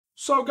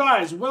So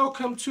guys,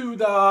 welcome to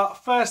the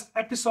first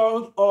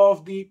episode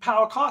of the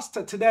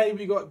Powercast. Today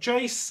we got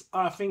Jace.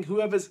 I think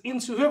whoever's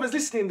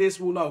listening to this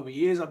will know who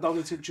he is. I don't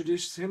need to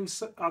introduce him.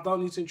 I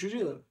don't need to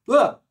introduce him.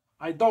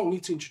 I don't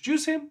need to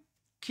introduce him.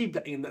 Keep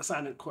that in. That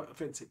sounded quite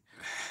offensive.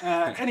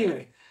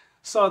 Anyway,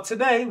 so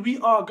today we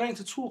are going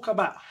to talk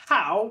about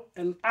how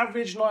an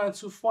average 9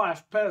 to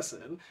 5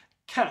 person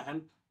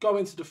can go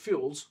into the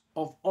fields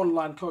of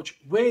online coaching.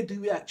 Where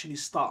do we actually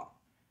start?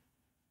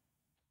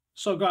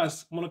 So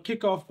guys, I'm going to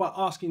kick off by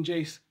asking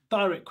Jace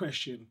direct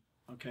question,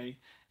 okay?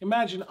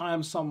 Imagine I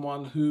am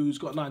someone who's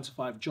got a 9 to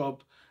 5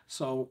 job,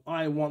 so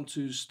I want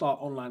to start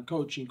online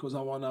coaching because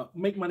I want to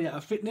make money out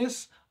of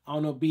fitness, I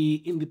want to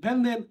be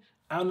independent,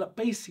 and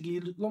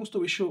basically, long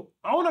story short,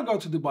 I want to go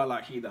to Dubai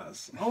like he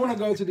does. I want to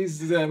go to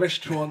these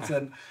restaurants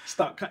and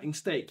start cutting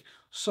steak.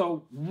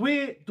 So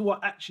where do I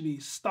actually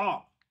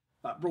start?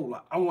 Like, bro,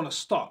 I want to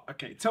start.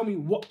 Okay, tell me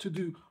what to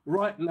do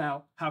right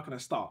now. How can I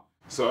start?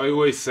 So I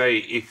always say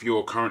if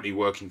you're currently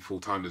working full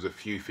time, there's a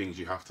few things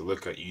you have to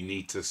look at. You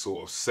need to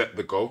sort of set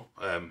the goal.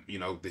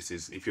 This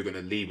is if you're going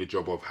to leave a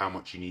job of how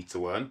much you need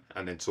to earn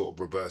and then sort of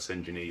reverse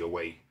engineer your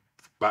way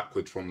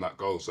backwards from that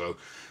goal. So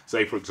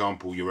say, for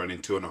example, you're earning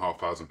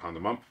 £2,500 a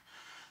month.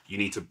 You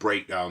need to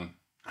break down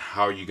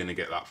how you're going to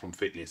get that from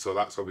fitness. So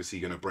that's obviously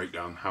going to break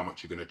down how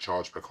much you're going to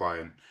charge per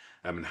client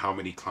and how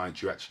many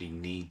clients you actually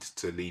need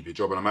to leave your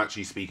job. And I'm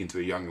actually speaking to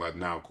a young lad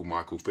now called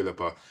Michael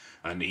Philippa,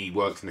 and he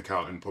works in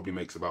accounting, probably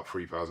makes about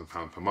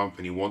 £3,000 per month,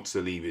 and he wants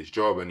to leave his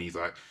job. And he's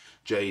like,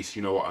 Jace,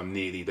 you know what, I'm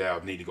nearly there.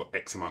 I've nearly got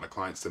X amount of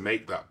clients to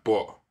make that.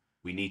 But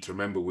we need to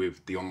remember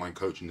with the online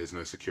coaching, there's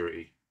no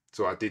security.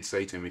 So I did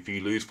say to him, if you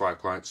lose 5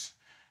 clients,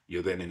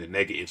 you're then in a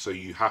negative. So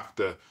you have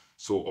to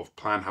sort of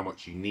plan how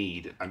much you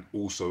need and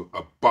also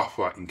a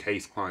buffer in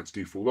case clients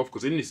do fall off,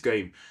 because in this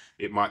game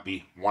it might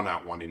be 1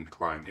 out 1 in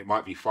client, it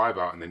might be 5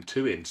 out and then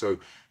 2 in, so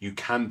you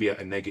can be at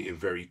a negative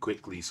very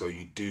quickly. So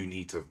you do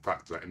need to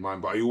factor that in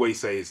mind. But I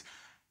always say is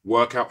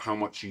work out how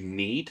much you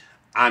need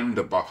and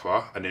a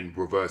buffer and then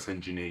reverse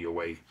engineer your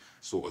way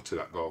sort of to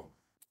that goal.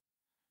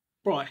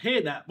 Bro, I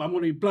hear that, but I'm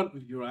going to be blunt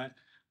with you, right?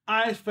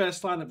 I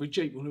first signed up with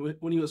Jake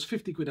when he was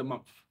 50 quid a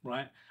month,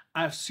 right?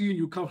 I've seen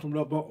you come from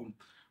the bottom.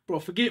 Bro,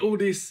 forget all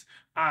this,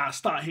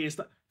 start here,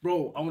 start.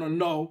 Bro, I want to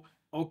know,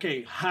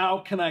 okay, how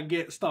can I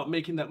start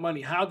making that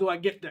money? How do I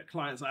get that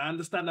clients? I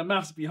understand the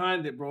maths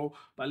behind it, bro.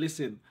 But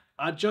listen,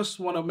 I just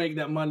want to make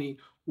that money.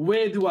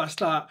 Where do I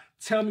start?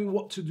 Tell me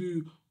what to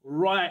do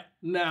right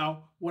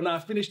now. When I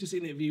finish this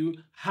interview,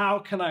 how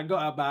can I go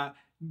about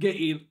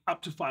getting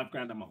up to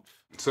 £5 a month?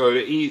 So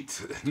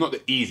not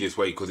the easiest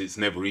way, because it's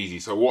never easy.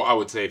 So what I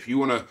would say, if you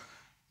want to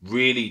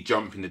really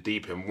jump in the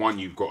deep end, one,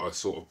 you've got to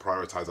sort of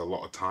prioritize a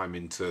lot of time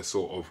into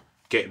sort of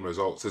getting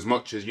results. As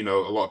much as, you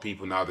know, a lot of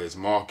people now, there's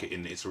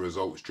marketing, it's a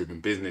results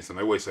driven business. And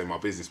I always say my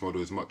business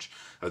model, as much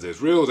as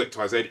there's reels,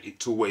 XYZ,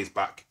 it's always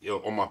back, you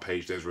know, on my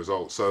page, there's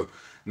results. So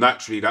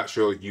naturally, that's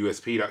your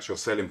USP, that's your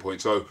selling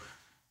point. So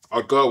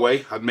I'd go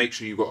away, I'd make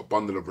sure you've got a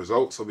bundle of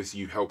results.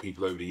 Obviously, you've helped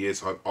people over the years,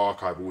 so I'd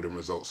archive all the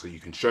results so you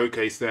can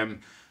showcase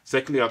them.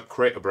 Secondly, I'd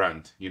create a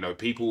brand. You know,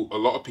 a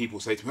lot of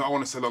people say to me, I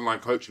want to sell online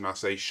coaching. I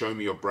say, show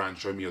me your brand,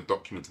 show me your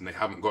documents, and they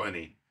haven't got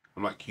any.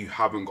 I'm like, you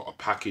haven't got a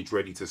package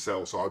ready to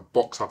sell. So I'd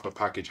box up a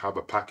package, have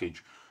a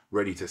package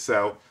ready to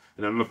sell.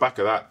 And then on the back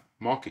of that,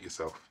 market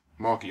yourself.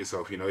 Market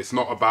yourself. You know, it's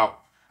not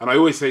about, and I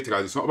always say to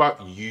guys, it's not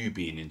about you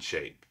being in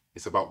shape.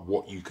 It's about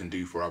what you can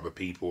do for other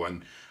people.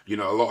 And, you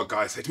know, a lot of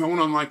guys say to me, I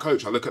want an online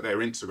coach. I look at their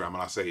Instagram and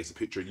I say, it's a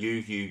picture of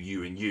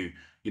you, and you.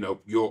 You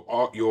know,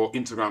 your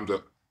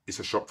Instagram, it's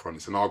a shop front,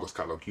 it's an Argos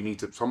catalog.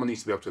 Someone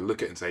needs to be able to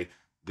look at it and say,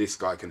 this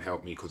guy can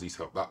help me because he's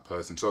helped that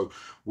person. So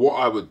what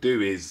I would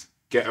do is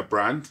get a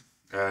brand,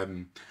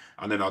 and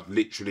then I'd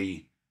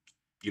literally,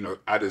 you know,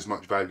 add as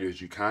much value as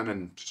you can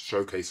and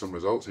showcase some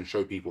results and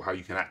show people how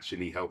you can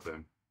actually help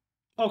them.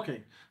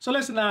 Okay, so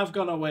let's say now I've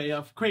gone away,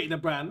 I've created a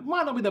brand.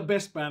 Might not be the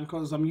best brand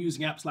because I'm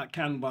using apps like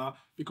Canva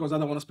because I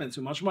don't want to spend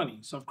too much money.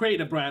 So I've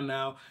created a brand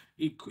now.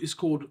 It's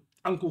called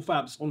Uncle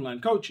Fab's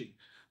Online Coaching.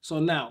 So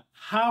now,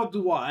 how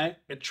do I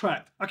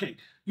attract? Okay,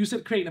 you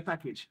said create a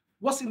package.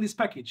 What's in this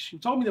package? You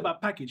told me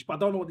about package, but I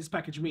don't know what this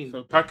package means.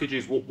 So package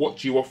is what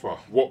do you offer?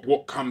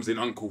 What comes in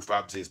Uncle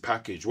Fab's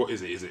package? What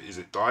is it? Is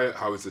it diet?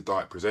 How is the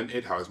diet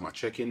presented? How is my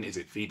check-in? Is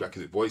it feedback?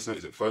 Is it voice note?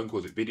 Is it phone call?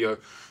 Is it video?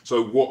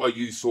 So what are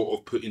you sort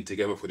of putting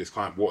together for this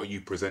client? What are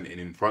you presenting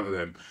in front of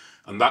them?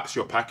 And that's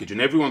your package. And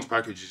everyone's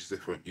package is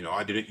different. You know,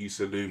 I didn't used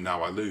to Loom,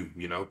 now I Loom,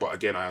 you know. But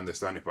again, I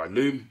understand if I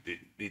Loom,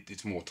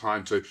 it's more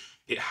time. So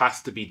it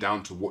has to be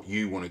down to what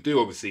you want to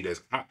do. Obviously, there's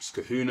apps,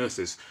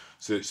 Kahunas,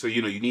 so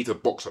you know, you need to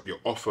box up your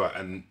offer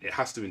and it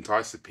has to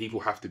entice it. People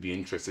have to be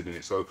interested in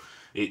it. So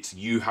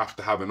you have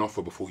to have an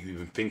offer before you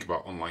even think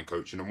about online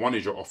coaching. And one,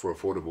 is your offer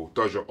affordable?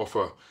 Does your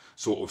offer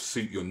sort of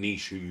suit your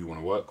niche, who you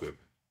want to work with?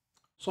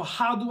 So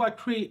how do I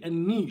create a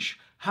niche?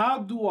 How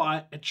do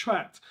I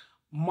attract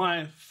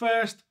my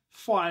first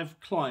 5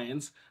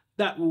 clients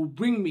that will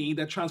bring me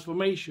the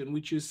transformation,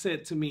 which you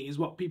said to me is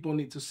what people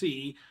need to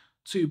see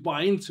to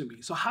buy into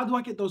me? So how do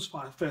I get those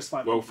first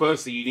 5? Well,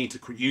 firstly, you need to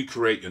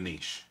create your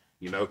niche.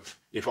 You know,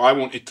 if I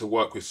wanted to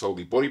work with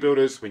solely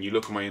bodybuilders, when you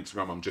look at my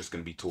Instagram, I'm just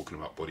going to be talking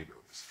about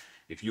bodybuilders.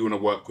 If you want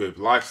to work with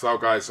lifestyle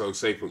guys, so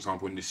say for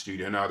example in this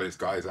studio now, there's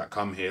guys that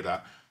come here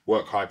that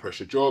work high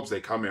pressure jobs.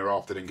 They come here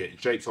after then get in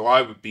shape. So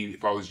I would be,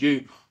 if I was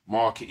you,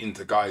 marketing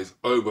to guys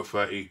over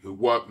 30 who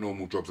work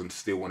normal jobs and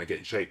still want to get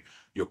in shape.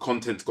 Your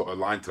content's got to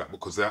align to that,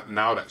 because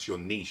now that's your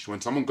niche.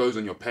 When someone goes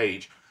on your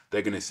page,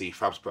 they're going to see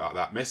Fab's put out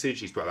that message,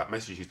 he's put out that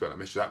message, he's put out that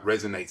message, that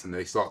resonates, and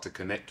they start to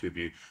connect with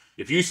you.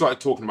 If you started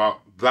talking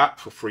about that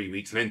for 3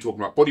 weeks and then talking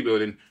about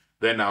bodybuilding,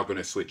 they're now going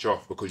to switch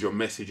off because your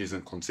message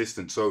isn't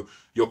consistent. So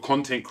your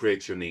content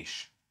creates your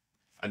niche.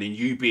 And then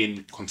you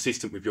being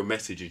consistent with your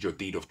message is your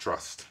deed of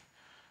trust.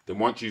 Then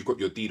once you've got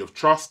your deed of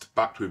trust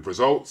backed with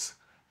results,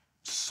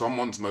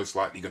 someone's most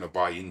likely going to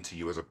buy into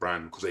you as a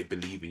brand because they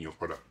believe in your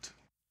product.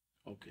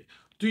 Okay.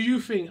 Do you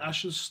think I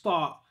should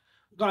start,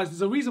 guys?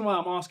 There's a reason why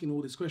I'm asking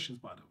all these questions,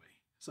 by the way.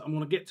 So I'm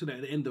going to get to that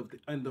at the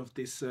end of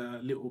this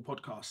little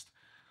podcast.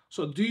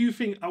 So do you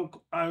think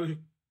I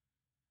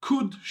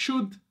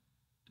should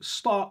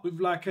start with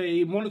like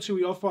a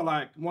monetary offer,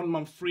 like 1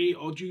 month free,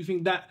 or do you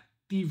think that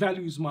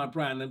devalues my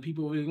brand and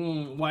people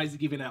will, why is he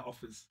giving out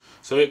offers?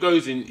 So it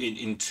goes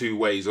in two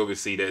ways.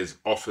 Obviously, there's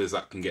offers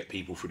that can get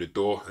people through the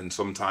door, and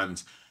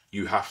sometimes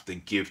you have to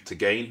give to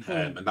gain,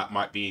 and that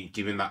might be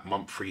giving that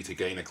month free to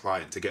gain a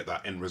client to get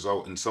that end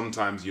result. And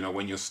sometimes, you know,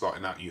 when you're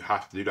starting out, you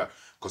have to do that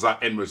because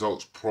that end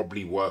result's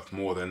probably worth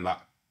more than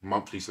that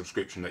monthly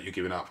subscription that you're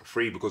giving out for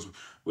free, because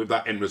with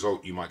that end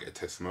result, you might get a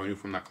testimonial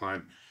from that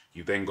client.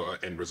 You've then got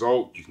an end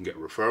result. You can get a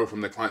referral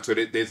from the client. So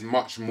there's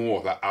much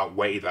more that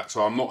outweigh that.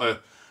 So I'm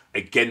not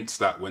against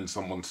that when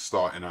someone's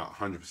starting out.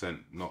 100%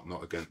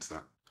 not against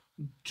that.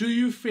 Do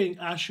you think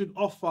I should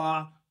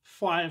offer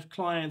 5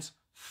 clients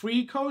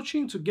free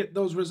coaching to get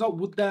those results?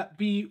 Would that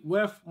be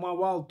worth my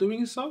while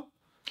doing so?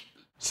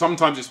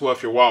 Sometimes it's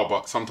worth your while,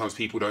 but sometimes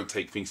people don't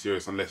take things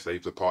serious unless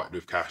they've departed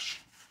with cash.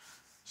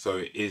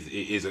 So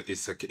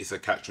it's a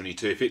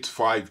catch-22. If it's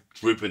 5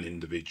 driven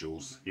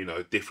individuals, you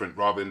know, different,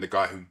 rather than the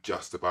guy who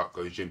just about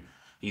goes gym,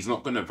 he's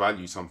not going to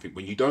value something.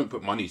 When you don't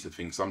put money to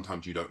things,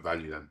 sometimes you don't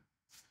value them.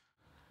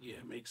 Yeah,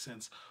 makes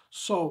sense.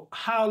 So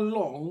how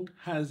long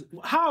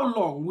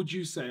would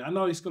you say, I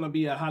know it's going to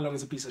be how long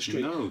is a piece of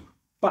string,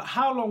 but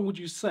how long would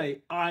you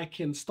say I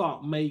can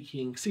start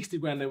making 60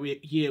 grand a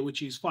year,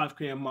 which is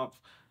 5K a month?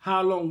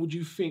 How long would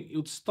you think it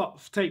would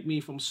take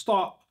me from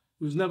start,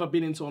 who's never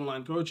been into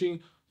online coaching,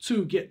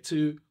 to get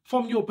to,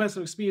 from your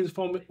personal experience,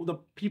 from the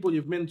people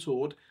you've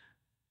mentored,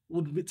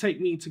 would it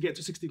take me to get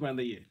to 60 grand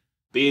a year?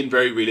 Being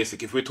very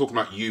realistic, if we're talking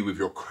about you with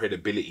your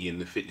credibility in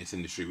the fitness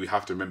industry, we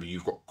have to remember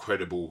you've got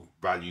credible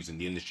values in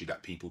the industry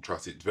that people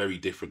trust. It's very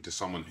different to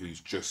someone who's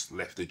just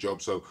left a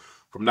job. So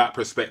from that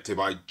perspective,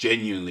 I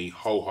genuinely,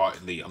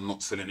 wholeheartedly, I'm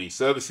not selling any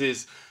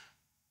services.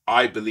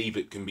 I believe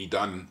it can be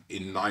done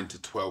in 9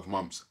 to 12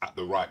 months at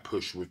the right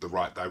push, with the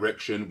right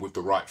direction, with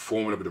the right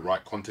formula, with the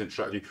right content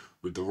strategy,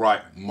 with the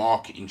right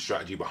marketing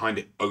strategy behind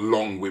it,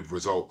 along with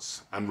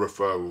results and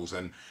referrals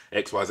and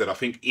XYZ. I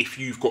think if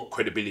you've got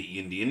credibility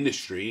in the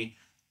industry,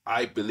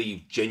 I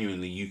believe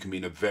genuinely you can be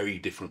in a very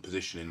different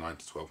position in 9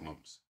 to 12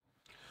 months.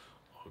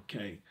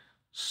 Okay.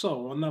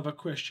 So another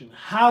question.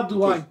 How do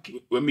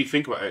when we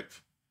think about it,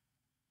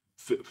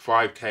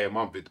 5K a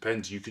month, it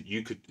depends.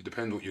 It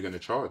depends what you're going to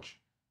charge.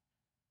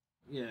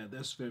 Yeah,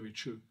 that's very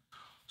true.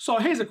 So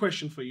here's a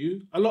question for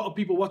you. A lot of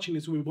people watching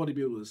this will be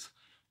bodybuilders.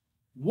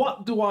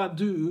 What do I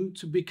do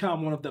to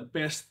become one of the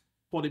best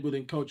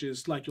bodybuilding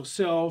coaches like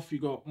yourself? You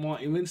got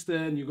Martin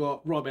Winston, you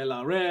got Rob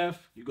LRF,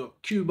 you got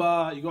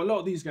Cuba, you got a lot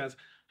of these guys.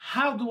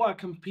 How do I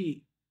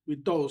compete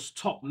with those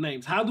top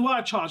names? How do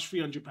I charge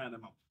 £300 a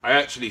month? I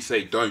actually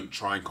say don't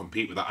try and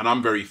compete with that. And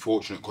I'm very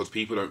fortunate because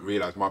people don't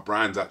realize my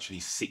brand's actually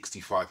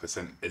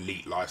 65%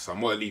 elite lifestyle.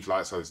 And what elite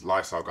lifestyle is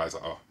lifestyle guys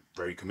that are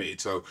very committed.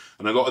 So,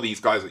 and a lot of these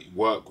guys that you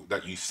work,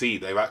 that you see,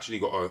 they've actually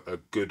got a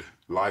good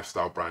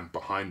lifestyle brand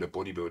behind the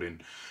bodybuilding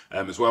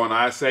as well. And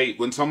I say,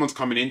 when someone's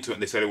coming into it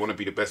and they say they want to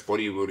be the best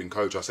bodybuilding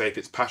coach, I say if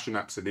it's passion,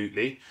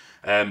 absolutely.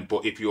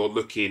 But if you're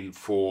looking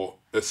for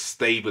a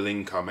stable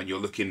income and you're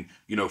looking,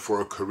 you know,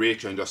 for a career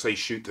change, I say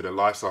shoot to the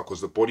lifestyle,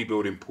 because the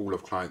bodybuilding pool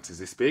of clients is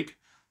this big.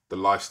 The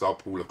lifestyle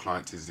pool of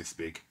clients is this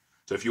big.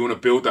 So if you want to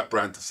build that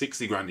brand to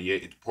 60 grand a year,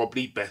 it's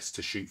probably best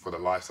to shoot for the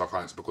lifestyle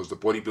clients, because the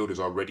bodybuilders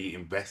are already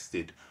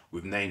invested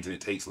with names and it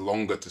takes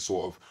longer to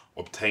sort of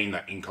obtain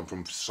that income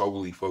from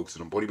solely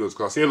focusing on bodybuilders.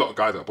 Because I see a lot of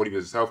guys that are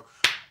bodybuilders themselves.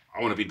 I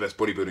want to be the best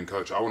bodybuilding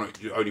coach. I want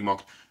to only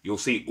market. You'll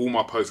see all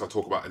my posts I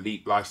talk about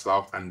elite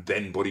lifestyle and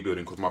then bodybuilding,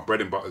 because my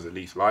bread and butter is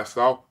elite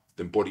lifestyle.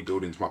 Then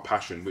bodybuilding is my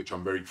passion, which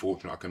I'm very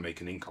fortunate I can make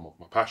an income off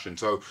my passion.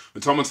 So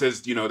when someone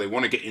says, you know, they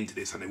want to get into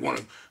this and they want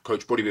to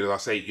coach bodybuilders, I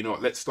say, you know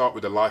what, let's start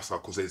with the lifestyle,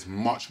 because there's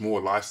much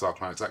more lifestyle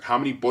clients. Like, how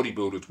many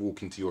bodybuilders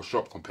walk into your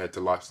shop compared to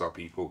lifestyle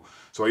people?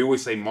 So I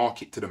always say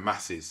market to the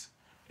masses.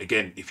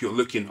 Again, if you're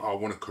looking, I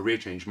want a career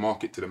change,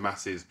 market to the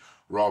masses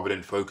rather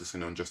than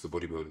focusing on just the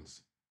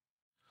bodybuilders.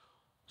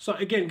 So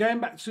again, going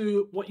back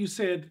to what you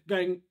said,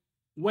 going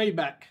way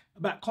back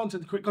about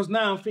content creation, because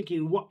now I'm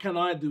thinking, what can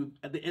I do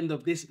at the end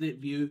of this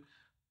interview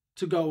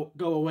to go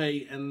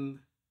away and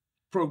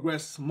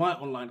progress my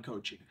online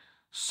coaching.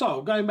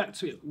 So going back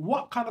to it,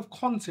 what kind of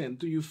content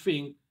do you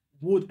think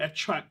would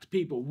attract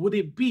people? Would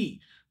it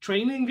be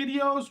training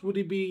videos? Would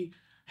it be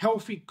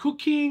healthy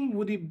cooking?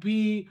 Would it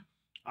be,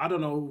 I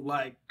don't know,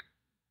 like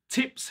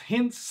tips,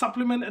 hints,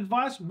 supplement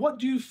advice? What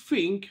do you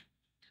think,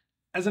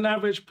 as an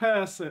average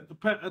person,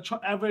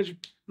 average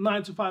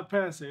 9 to 5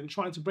 person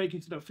trying to break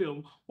into the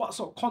film, what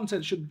sort of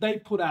content should they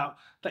put out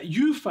that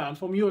you found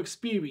from your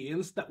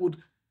experience that would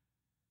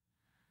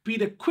be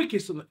the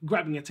quickest in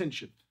grabbing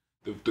attention?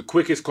 The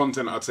quickest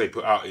content I'd say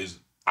put out is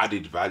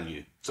added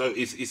value. So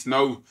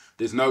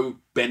there's no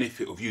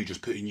benefit of you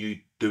just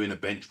doing a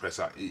bench press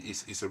out.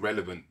 It's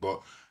irrelevant,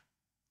 but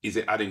is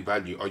it adding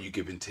value? Are you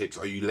giving tips?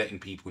 Are you letting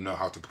people know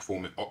how to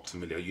perform it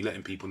optimally? Are you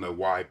letting people know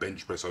why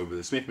bench press over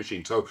the Smith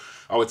machine? So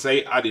I would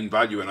say adding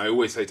value. And I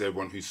always say to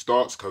everyone who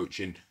starts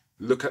coaching,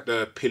 look at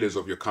the pillars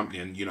of your company,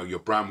 and your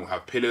brand will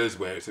have pillars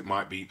where it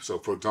might be. So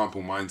for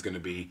example, mine's going to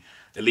be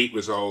elite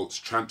results,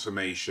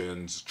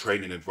 transformations,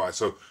 training advice.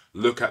 So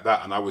look at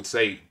that, and I would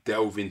say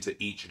delve into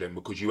each of them,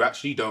 because you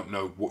actually don't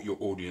know what your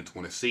audience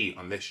want to see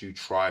unless you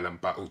trial and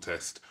battle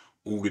test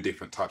all the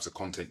different types of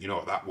content.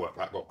 That worked,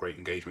 that got great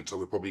engagement, so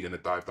we're probably going to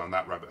dive down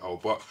that rabbit hole.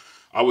 But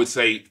I would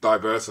say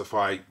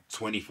diversify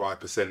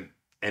 25%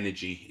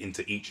 energy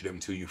into each of them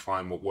till you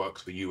find what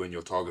works for you and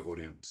your target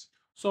audience.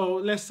 So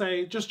let's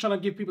say, just trying to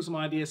give people some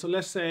ideas. So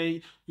let's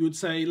say you would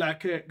say,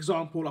 like an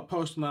example, a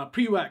post on a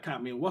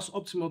pre-workout meal. What's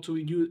optimal to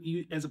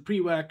you as a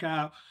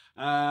pre-workout?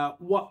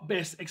 What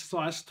best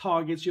exercise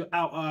targets your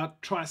outer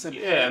tricep?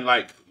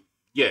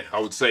 I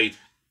would say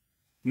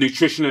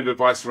nutritional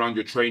advice around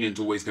your training is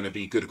always going to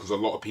be good, because a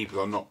lot of people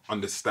are not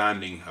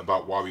understanding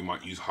about why we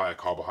might use higher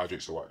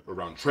carbohydrates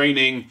around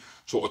training.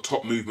 Sort of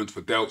top movements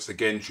for delts,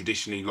 again,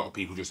 traditionally a lot of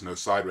people just know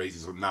side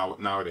raises, but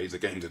nowadays are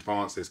getting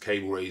advanced. There's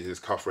cable raises,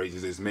 cuff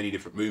raises, there's many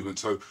different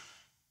movements. So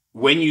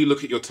when you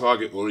look at your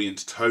target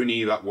audience,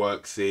 Tony that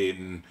works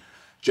in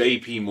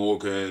JP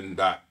Morgan,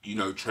 that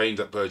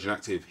trains at Virgin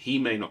Active, he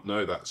may not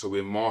know that. So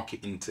we're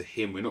marketing to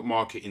him. We're not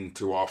marketing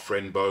to our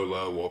friend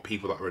Bolo or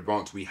people that are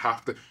advanced. We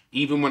have to,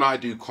 even when I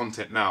do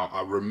content now,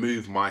 I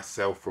remove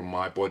myself from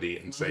my body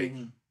and say,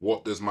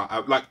 what does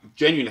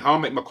genuinely, how I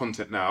make my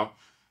content now,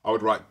 I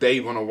would write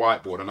Dave on a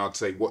whiteboard and I'd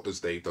say, what does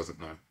Dave doesn't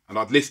know? And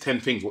I'd list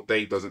 10 things what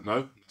Dave doesn't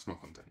know. That's my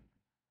content.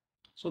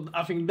 So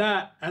I think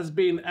that has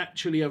been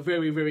actually a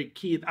very, very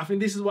key. I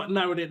think this is what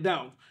narrowed it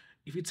down.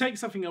 If you take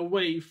something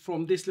away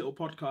from this little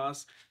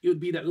podcast, it would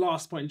be that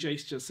last point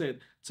Jace just said.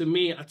 To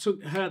me,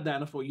 heard that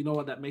and I thought, you know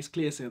what, that makes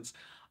clear sense.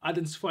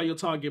 Identify your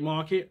target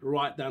market,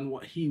 write down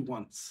what he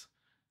wants.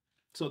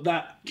 So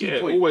that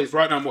point. Always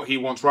write down what he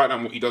wants, write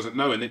down what he doesn't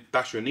know, and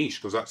that's your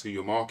niche, because that's who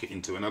you're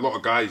marketing to. And a lot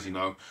of guys,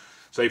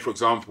 say for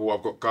example,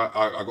 I've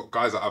got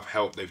guys that I've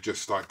helped, they've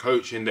just started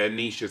coaching, their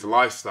niche is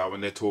lifestyle,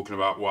 and they're talking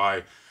about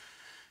why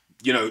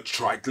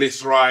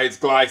triglycerides,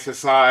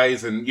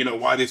 glycosides, and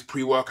why this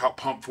pre-workout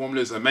pump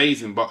formula is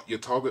amazing, but your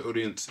target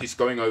audience is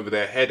going over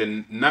their head,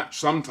 and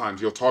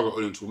sometimes your target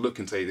audience will look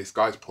and say, this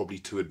guy's probably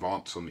too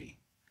advanced for me,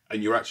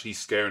 and you're actually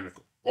scaring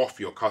off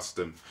your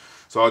custom.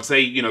 So I'd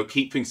say,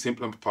 keep things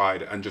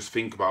simplified and just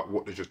think about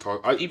what does your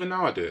target. Even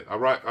now I do it.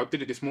 I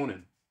did it this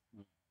morning.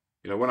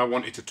 When I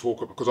wanted to talk,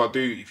 because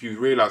if you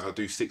realize I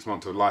do 6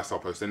 months of lifestyle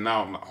posts, and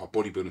now I'm like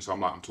bodybuilding, so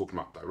I'm talking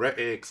about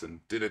diuretics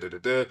and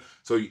da-da-da-da-da.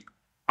 So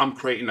I'm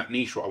creating that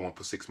niche what I want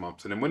for 6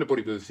 months. And then when the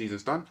bodybuilding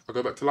season's done, I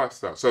go back to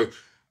lifestyle. So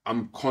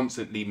I'm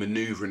constantly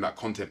maneuvering that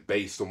content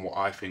based on what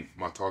I think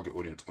my target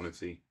audience want to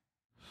see.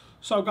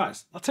 So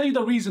guys, I'll tell you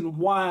the reason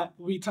why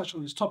we touched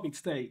on this topic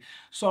today.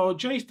 So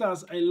Jace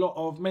does a lot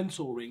of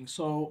mentoring.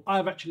 So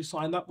I've actually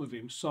signed up with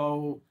him.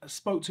 So I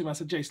spoke to him. I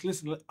said, Jace,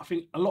 listen, I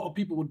think a lot of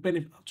people would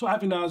benefit. So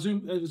having our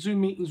Zoom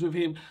meetings with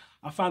him,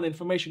 I found the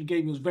information he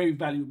gave me was very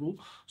valuable.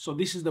 So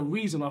this is the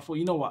reason I thought,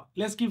 you know what,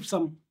 let's give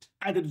some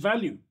added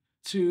value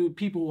to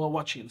people who are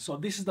watching. So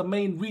this is the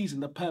main reason,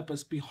 the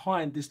purpose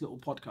behind this little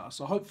podcast.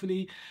 So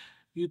hopefully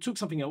you took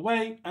something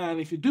away. And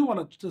if you do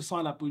want to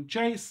sign up with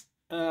Jace,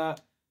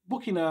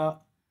 booking a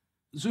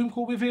Zoom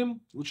call with him,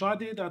 which I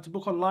did. I had to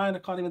book online. I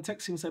can't even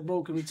text him and say,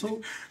 bro, can we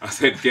talk? I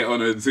said, get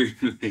on a Zoom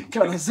link.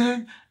 Get on a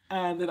Zoom.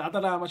 And then I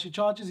don't know how much he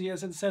charges. He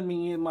hasn't sent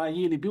me my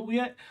yearly bill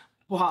yet.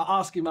 But I'll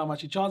ask him how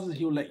much he charges.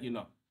 He'll let you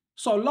know.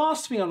 So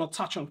last thing I want to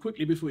touch on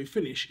quickly before we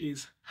finish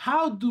is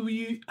how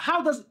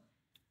does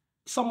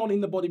someone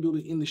in the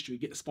bodybuilding industry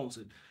get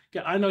sponsored?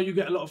 I know you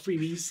get a lot of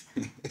freebies.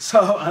 So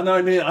I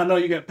know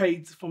you get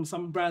paid from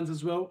some brands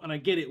as well. And I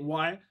get it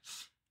why.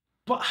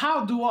 But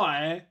how do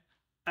I,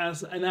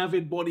 as an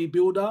avid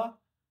bodybuilder,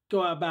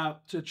 go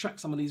about to attract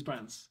some of these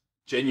brands?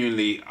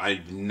 Genuinely,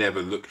 I've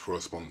never looked for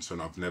a sponsor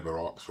and I've never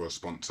asked for a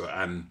sponsor.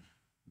 And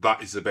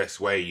that is the best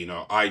way.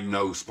 I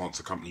know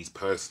sponsor companies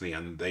personally,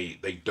 and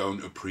they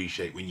don't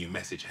appreciate when you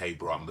message, hey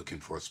bro, I'm looking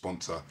for a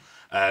sponsor.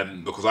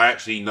 Because I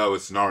actually know a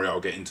scenario,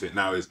 I'll get into it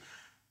now, is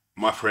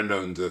my friend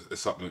owns a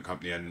supplement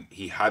company, and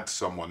he had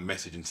someone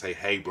message and say,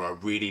 hey bro, I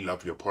really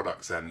love your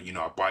products, and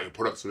I buy your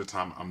products all the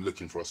time. I'm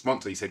looking for a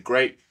sponsor. He said,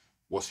 great.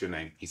 What's your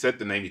name? He said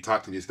the name, he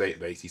typed in his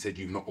database. He said,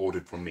 you've not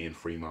ordered from me in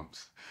 3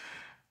 months.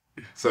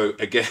 So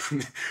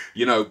again,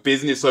 you know,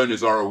 business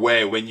owners are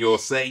aware when you're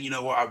saying, you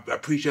know what, I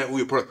appreciate all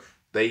your product.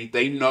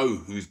 They know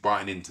who's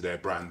buying into their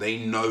brand. They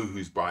know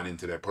who's buying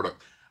into their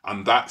product.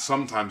 And that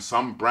sometimes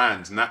some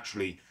brands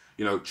naturally,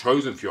 you know,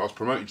 Chosen Few, I was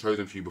promoting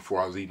Chosen Few before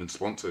I was even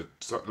sponsored.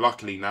 So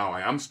luckily now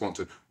I am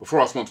sponsored. Before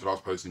I was sponsored, I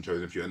was posting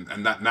Chosen Few.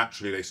 And that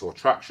naturally they saw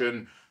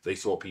traction. They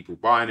saw people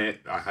buying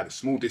it. I had a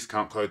small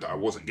discount code that I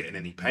wasn't getting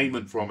any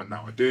payment from, and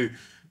now I do.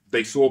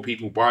 They saw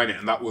people buying it,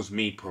 and that was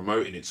me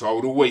promoting it. So I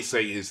would always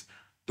say is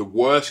the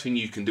worst thing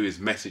you can do is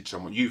message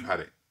someone. You've had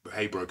it.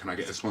 Hey, bro, can I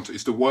get a sponsor?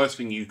 It's the worst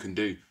thing you can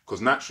do,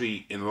 because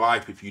naturally in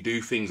life, if you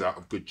do things out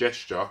of good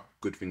gesture,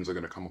 good things are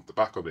going to come off the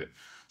back of it.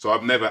 So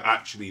I've never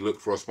actually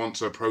looked for a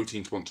sponsor, a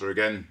protein sponsor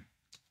again.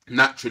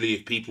 Naturally,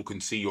 if people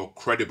can see you're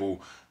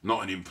credible,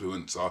 not an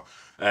influencer,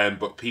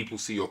 but people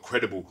see you're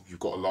credible, you've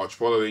got a large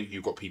following,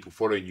 you've got people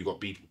following, you've got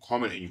people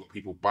commenting, you've got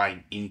people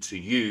buying into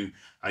you,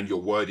 and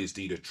your word is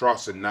deed of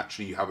trust, and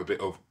naturally you have a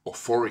bit of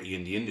authority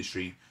in the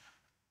industry,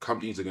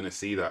 companies are going to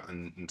see that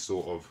and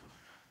sort of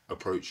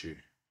approach you.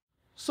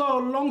 So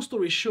long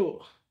story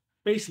short,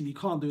 basically you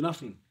can't do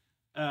nothing.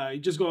 You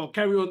just got to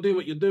carry on doing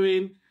what you're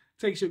doing.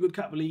 Takes you a good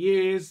couple of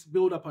years,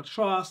 build up a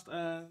trust.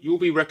 You'll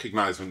be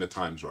recognised when the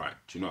time's right.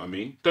 Do you know what I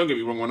mean? Don't get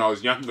me wrong, when I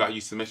was younger, I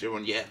used to message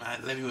everyone, yeah,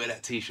 man, let me wear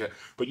that t-shirt.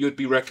 But you'd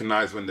be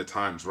recognised when the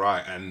time's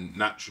right. And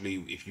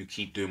naturally, if you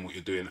keep doing what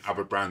you're doing,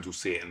 other brands will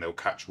see it and they'll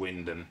catch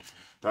wind. And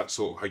that's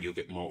sort of how you'll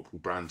get multiple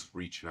brands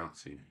reaching out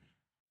to you.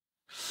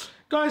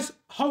 Guys,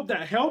 hope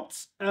that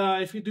helped.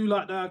 If you do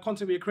like the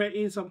content we're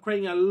creating, so I'm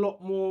creating a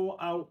lot more.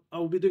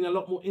 I'll be doing a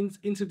lot more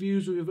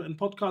interviews with and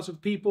podcasts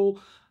with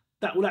people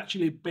that will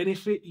actually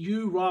benefit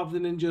you rather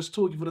than just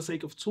talking for the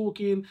sake of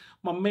talking.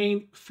 My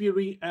main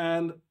theory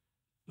and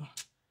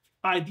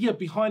idea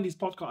behind these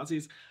podcasts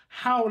is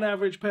how an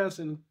average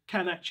person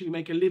can actually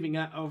make a living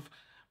out of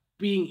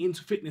being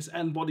into fitness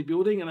and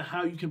bodybuilding, and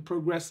how you can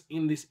progress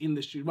in this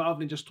industry rather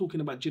than just talking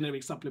about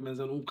generic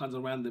supplements and all kinds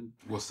of random.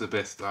 What's the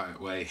best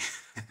diet way?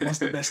 What's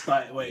the best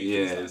diet way?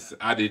 Yes,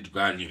 added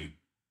value.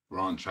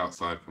 Branch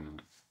outside from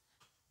that.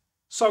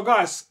 So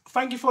guys,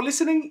 thank you for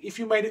listening. If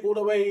you made it all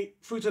the way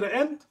through to the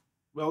end,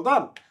 well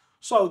done.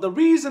 So the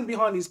reason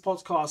behind these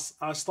podcasts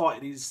I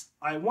started is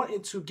I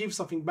wanted to give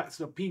something back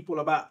to the people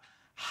about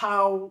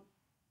how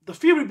the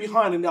theory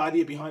behind and the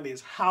idea behind it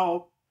is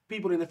how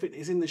people in the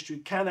fitness industry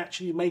can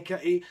actually make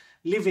a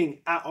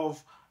living out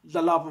of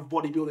the love of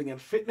bodybuilding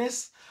and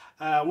fitness.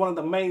 One of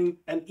the main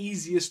and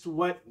easiest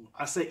way,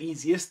 I say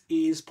easiest,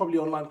 is probably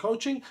online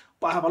coaching,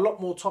 but I have a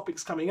lot more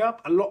topics coming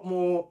up, a lot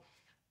more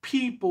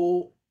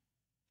people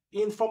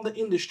from the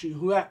industry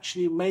who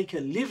actually make a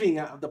living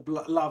out of the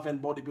love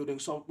and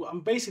bodybuilding. So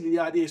basically the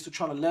idea is to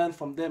try to learn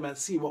from them and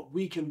see what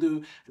we can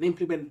do and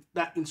implement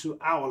that into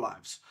our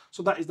lives.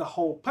 So that is the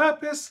whole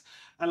purpose.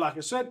 And like I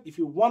said, if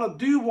you want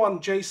to do one,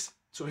 Jace,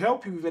 to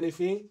help you with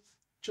anything,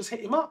 just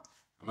hit him up.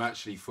 I'm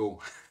actually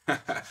full.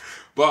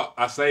 But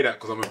I say that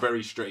because I'm a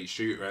very straight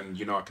shooter, and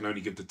you know I can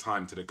only give the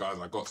time to the guys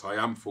I got, so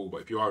I am full.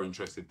 But if you are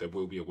interested, there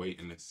will be a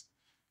waiting list.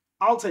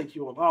 I'll take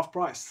you on half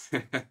price.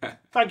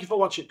 Thank you for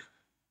watching.